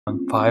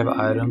On 5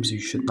 items you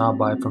should not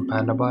buy from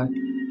Pandabuy.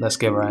 Let's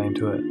get right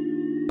into it.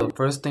 The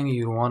first thing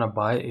you want to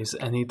buy is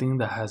anything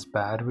that has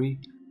battery.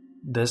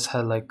 This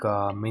had like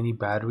mini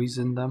batteries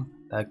in them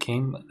that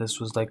came. This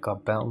was like a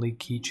Bentley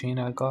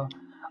keychain I got.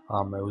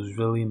 It was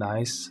really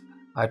nice.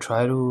 I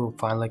tried to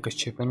find like a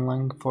shipping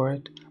line for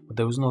it, but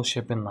there was no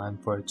shipping line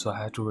for it, so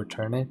I had to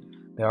return it.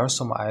 There are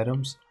some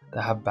items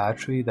that have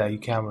battery that you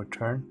can't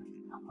return.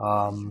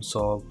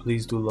 So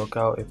please do look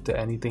out if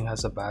anything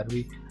has a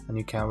battery and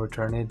you can't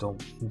return it.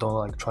 Don't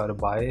like try to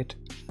buy it.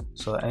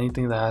 So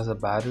anything that has a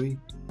battery,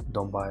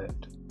 don't buy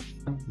it.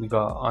 We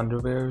got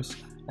underwears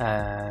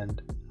and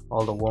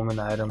all the woman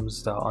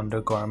items, the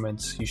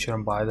undergarments. You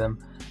shouldn't buy them.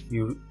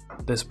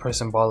 This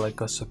person bought like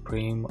a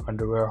Supreme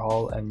underwear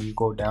haul, and you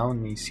go down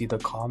and you see the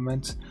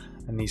comments,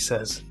 and he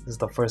says, this is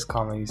the first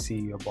comment you see,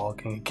 your ball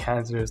can get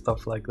cancer,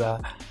 stuff like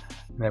that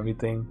and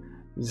everything.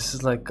 This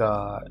is like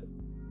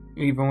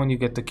even when you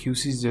get the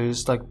QCs, they're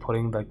just like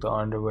putting like the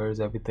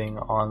underwears, everything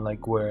on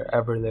like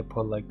wherever they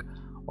put like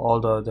all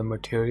the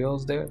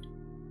materials there.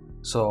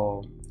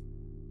 So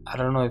I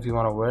don't know if you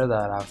want to wear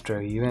that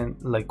after. Even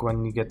like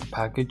when you get the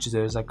package,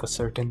 there's like a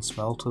certain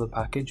smell to the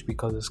package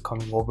because it's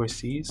coming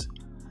overseas,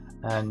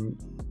 and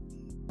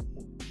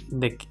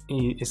like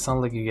it's not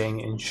like you're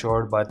getting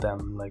insured by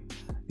them. Like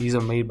these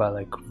are made by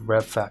like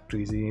rev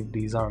factories.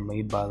 These aren't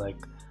made by like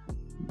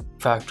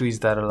factories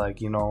that are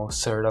like, you know,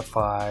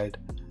 certified,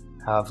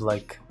 have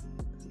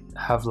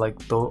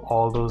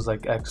all those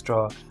like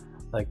extra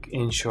like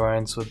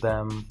insurance with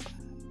them,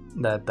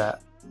 that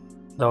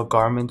the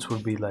garments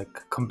would be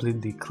like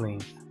completely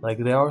clean. Like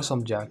there are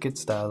some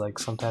jackets that like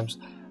sometimes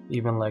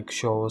even like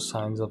show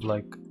signs of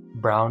like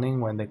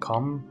browning when they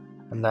come,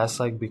 and that's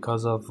like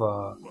because of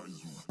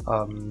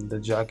the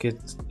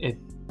jacket, it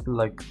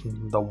like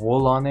the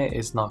wool on it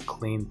is not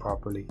cleaned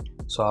properly.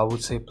 So I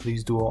would say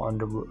please do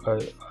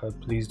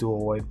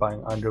avoid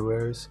buying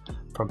underwears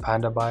from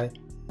Pandabuy.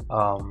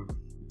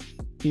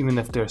 Even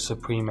if they're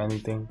Supreme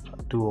anything,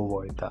 do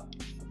avoid that.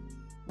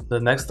 The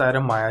next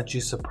item might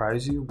actually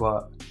surprise you,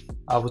 but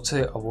I would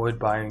say avoid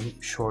buying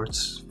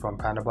shorts from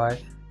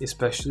Pandabuy,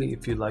 especially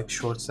if you like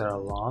shorts that are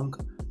long.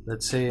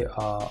 Let's say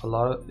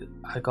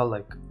I got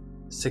like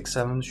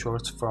 6-7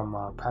 shorts from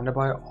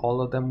Pandabuy.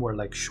 All of them were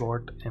like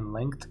short in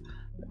length.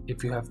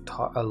 If you have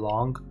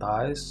long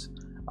thighs,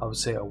 I would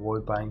say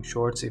avoid buying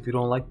shorts. If you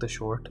don't like the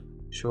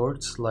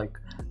shorts, like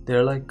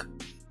they're like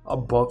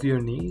above your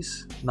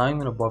knees, not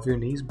even above your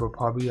knees, but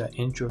probably an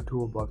inch or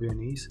two above your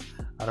knees.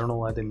 I don't know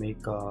why they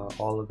make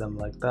all of them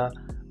like that,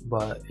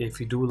 but if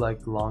you do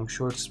like long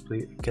shorts,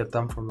 please get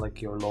them from like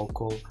your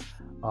local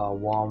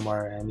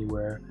Walmart,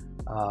 anywhere.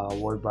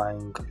 Avoid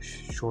buying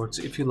shorts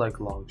if you like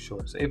long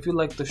shorts. If you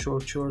like the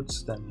short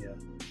shorts, then yeah,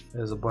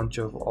 there's a bunch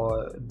of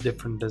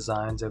different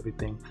designs,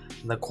 everything,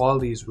 and the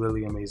quality is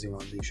really amazing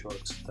on these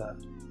shorts,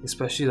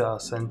 especially the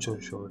essential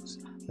shorts.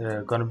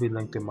 They're gonna be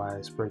linked in my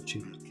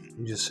spreadsheet.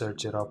 You just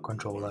search it up,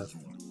 Control F.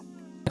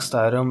 Next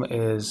item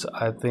is,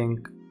 I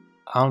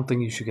don't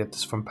think you should get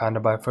this from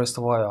Pandabuy. First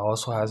of all, it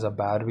also has a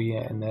battery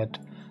in it,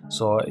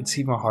 so it's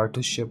even hard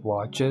to ship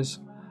watches.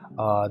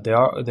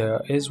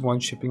 There is one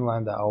shipping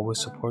line that always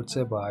supports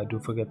it, but I do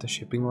forget the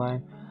shipping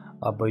line.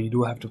 But you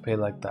do have to pay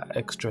like that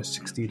extra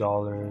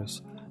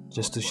 $60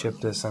 just to ship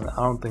this, and I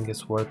don't think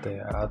it's worth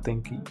it. I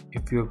think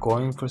if you're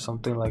going for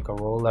something like a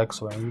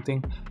Rolex or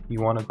anything, you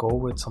want to go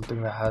with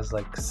something that has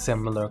like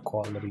similar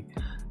quality.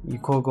 You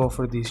could go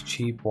for these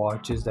cheap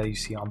watches that you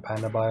see on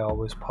Pandabuy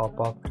always pop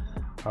up.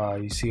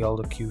 You see all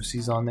the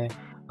QCs on it.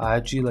 I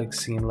actually like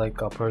seen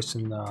like a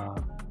person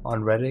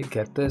on Reddit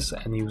get this,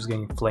 and he was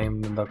getting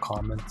flamed in the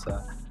comments.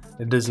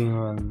 It doesn't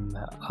even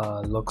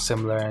look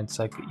similar, and it's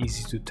like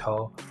easy to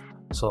tell.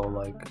 So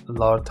like a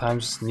lot of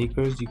times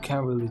sneakers, you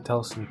can't really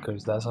tell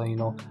sneakers. That's how you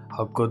know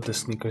how good the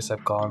sneakers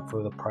have gone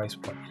for the price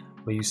point.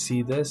 But you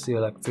see this,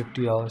 you're like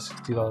 $50,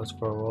 $60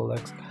 for a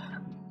Rolex.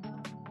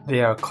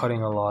 They are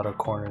cutting a lot of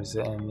corners,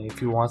 and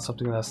if you want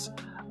something that's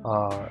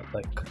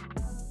like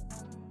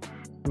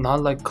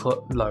not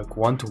like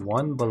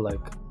one-to-one, but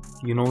like,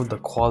 you know, the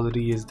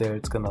quality is there,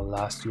 it's gonna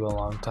last you a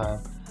long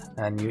time,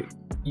 and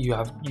you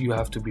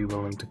have to be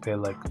willing to pay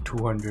like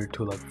 $200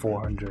 to like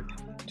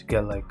 $400 to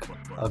get like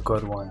a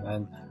good one.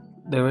 And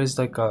there is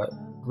like a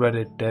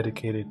Reddit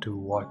dedicated to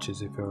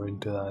watches if you're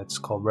into that. It's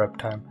called Rep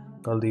Time.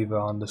 I'll leave it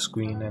on the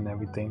screen and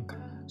everything.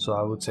 So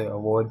I would say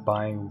avoid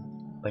buying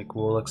like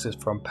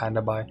Rolexes from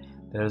Pandabuy.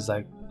 There's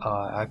like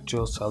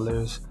actual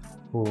sellers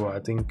who I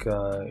think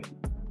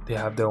they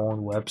have their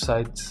own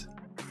websites,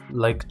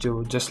 like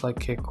just like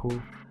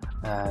Kiku,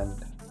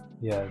 and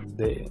yeah,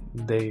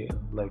 they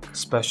like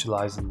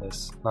specialize in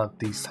this, not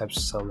these types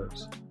of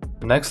sellers.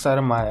 The next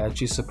item might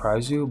actually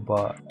surprise you,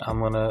 but I'm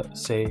gonna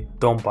say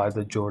don't buy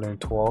the Jordan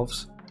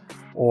 12s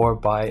or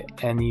buy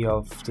any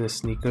of the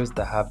sneakers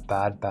that have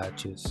bad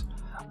badges.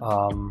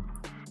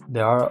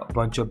 There are a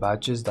bunch of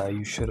badges that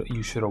you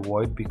should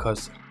avoid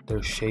because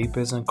their shape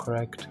isn't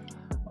correct.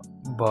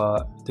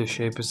 But the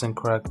shape isn't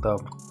correct, the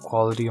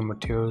quality of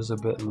material is a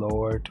bit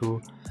lower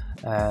too,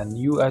 And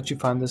you actually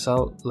find this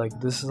out, like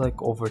this is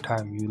like over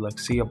time. You like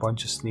see a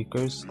bunch of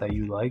sneakers that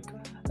you like,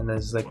 and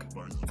there's like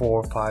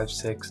 4, 5,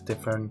 6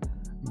 different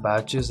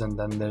batches, and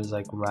then there's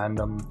like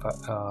random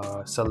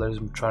sellers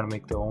trying to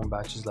make their own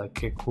batches, like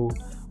Kiku,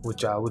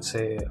 which I would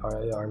say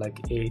are like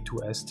A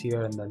to S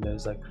tier, and then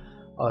there's like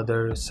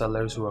other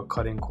sellers who are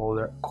cutting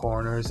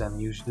corners and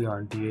usually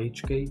on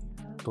DHgate.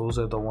 Those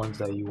are the ones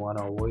that you want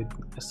to avoid.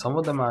 Some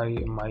of them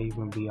might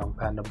even be on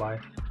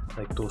Pandabuy,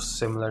 like those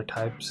similar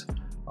types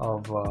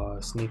of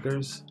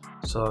sneakers.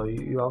 So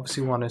you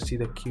obviously want to see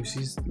the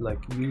QCs. Like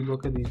you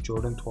look at these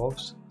Jordan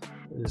 12s,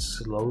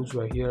 this lows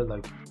right here,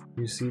 like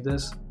you see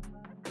this,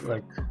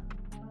 like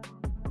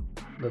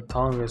the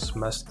tongue is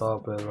messed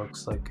up. It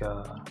looks like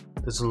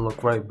doesn't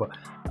look right. But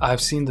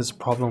I've seen this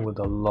problem with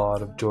a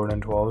lot of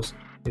Jordan 12s,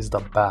 is the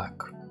back.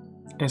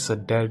 It's a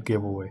dead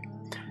giveaway.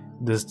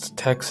 This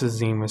text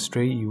isn't even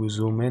straight. You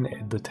zoom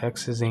in, the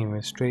text isn't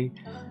even straight.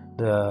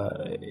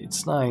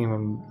 It's not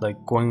even like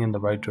going in the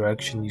right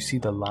direction. You see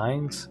the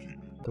lines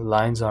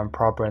aren't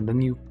proper, and then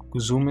you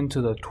zoom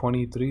into the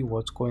 23.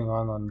 What's going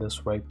on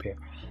this right pair?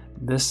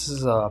 This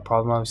is a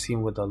problem I've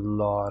seen with a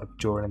lot of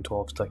Jordan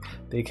 12s. Like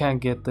they can't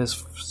get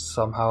this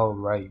somehow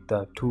right.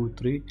 The 2,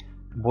 3,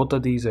 both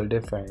of these are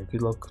different. If you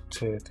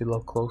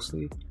look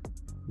closely,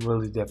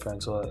 really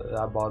different. So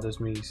that bothers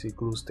me. You see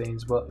glue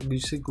stains, but you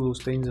see glue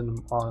stains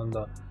on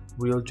the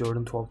real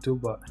Jordan 12 too.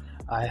 But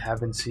I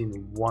haven't seen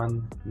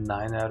one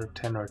 9 out of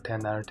 10 or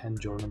 10 out of 10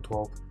 Jordan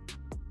 12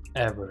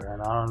 ever,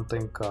 and I don't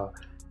think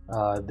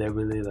they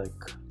really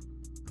like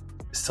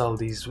sell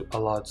these a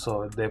lot.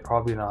 So they're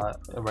probably not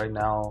right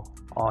now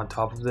on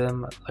top of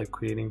them, like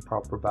creating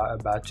proper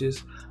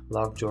batches. A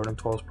lot of Jordan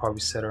 12s probably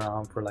sit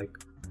around for like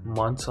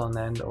months on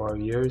end or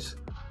years.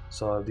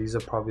 So these are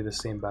probably the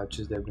same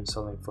batches they've been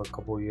selling for a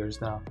couple of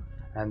years now,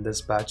 and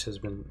this batch has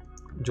been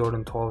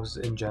Jordan 12s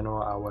in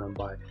general I wouldn't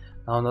buy.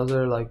 Now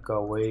another like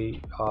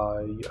way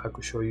I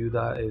could show you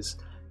that is,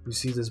 you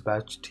see this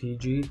batch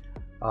TG.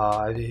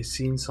 I've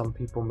seen some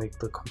people make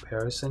the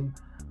comparison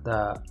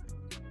that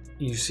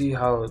you see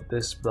how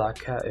this black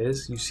cat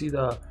is, you see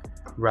the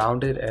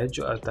rounded edge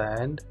at the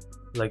end,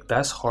 like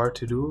that's hard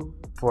to do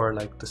for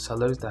like the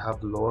sellers that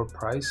have lower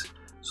price,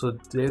 so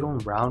they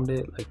don't round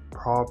it like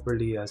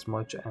properly as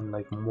much and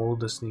like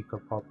mold the sneaker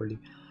properly.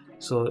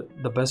 So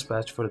the best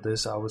batch for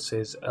this I would say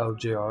is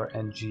LJR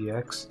and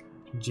GX.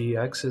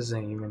 GX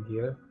isn't even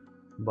here,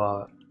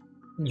 but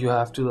you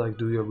have to like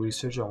do your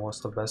research on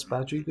what's the best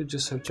batch. You could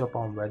just search up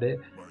on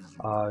Reddit,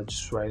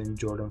 just write in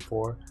Jordan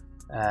 4,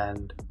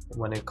 and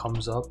when it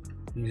comes up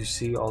you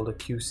see all the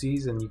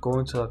QCs, and you go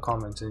into the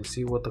comments and you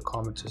see what the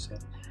comments are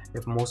saying.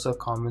 If most of the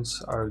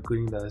comments are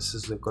agreeing that this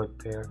is a good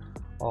pair,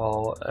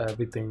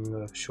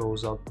 everything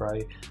shows up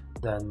right,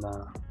 then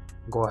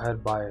go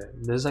ahead, buy it.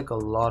 There's like a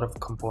lot of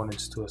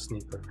components to a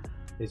sneaker.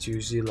 It's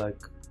usually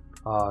like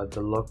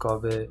the look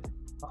of it,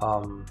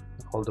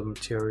 all the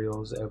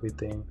materials,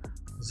 everything.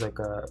 It's like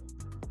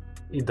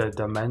the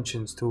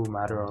dimensions too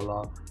matter a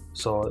lot.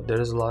 So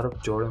there's a lot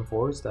of Jordan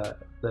 4s that,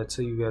 let's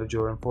say you get a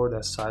Jordan 4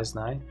 that's size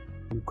 9,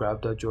 you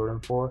grab that Jordan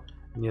 4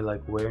 and you're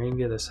like wearing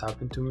it. This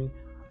happened to me.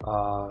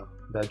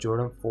 That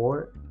Jordan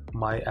 4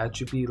 might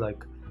actually be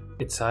like,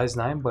 it's size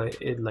 9, but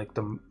it like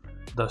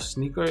the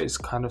sneaker is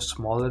kind of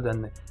smaller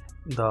than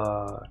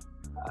the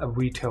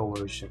retail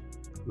version.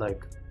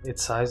 Like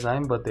it's size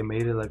 9, but they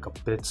made it like a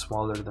bit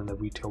smaller than the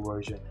retail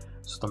version.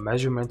 So the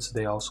measurements,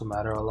 they also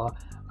matter a lot.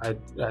 I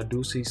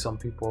do see some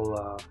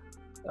people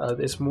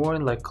it's more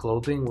in like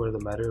clothing where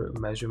the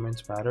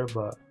measurements matter,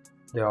 but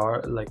they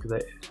are like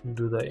they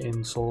do the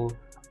insole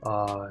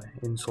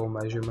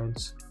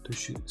measurements to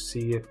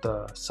see if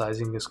the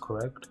sizing is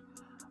correct.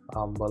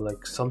 But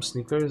like some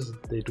sneakers,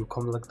 they do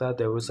come like that.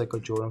 There was like a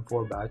Jordan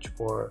 4 batch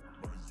for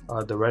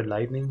the Red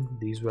Lightning.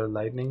 These were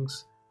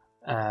Lightnings,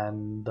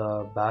 and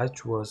the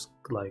batch was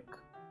like,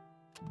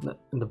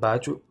 the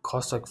batch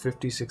cost like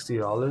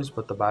 $50-$60,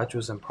 but the batch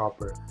was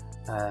improper,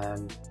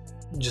 and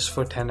just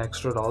for $10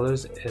 extra,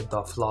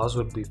 the flaws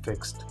would be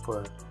fixed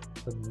for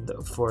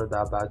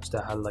that batch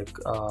that had like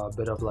a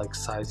bit of like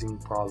sizing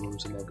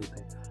problems and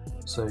everything.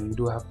 So you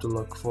do have to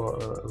look for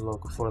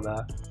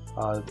that,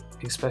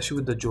 especially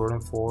with the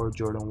Jordan 4,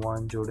 Jordan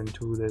 1, Jordan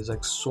 2. There's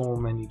like so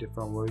many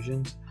different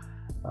versions.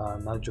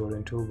 Not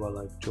Jordan 2, but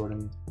like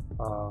Jordan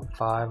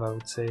 5, I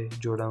would say,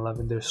 Jordan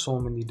 11. There's so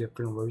many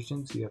different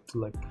versions. You have to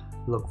like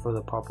look for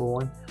the proper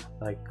one.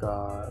 Like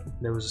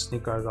there was a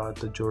sneaker I got,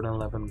 the Jordan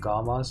 11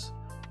 Gammas,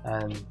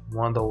 and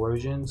one of the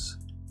versions,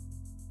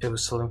 it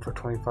was selling for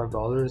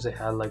 $25. It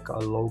had like a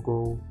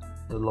logo.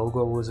 The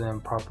logo was in a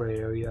proper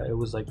area. It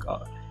was like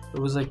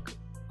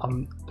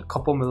a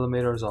couple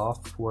millimeters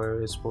off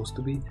where it's supposed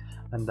to be.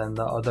 And then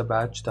the other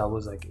batch that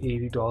was like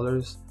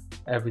 $80,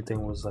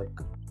 everything was like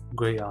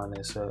great on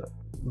it. So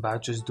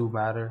batches do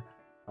matter.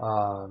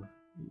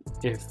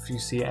 If you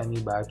see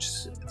any batch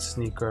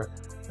sneaker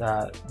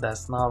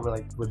that's not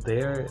like with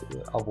there,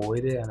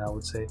 avoid it. And I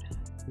would say,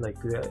 like,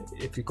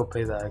 if you could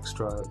pay that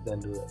extra, then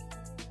do it.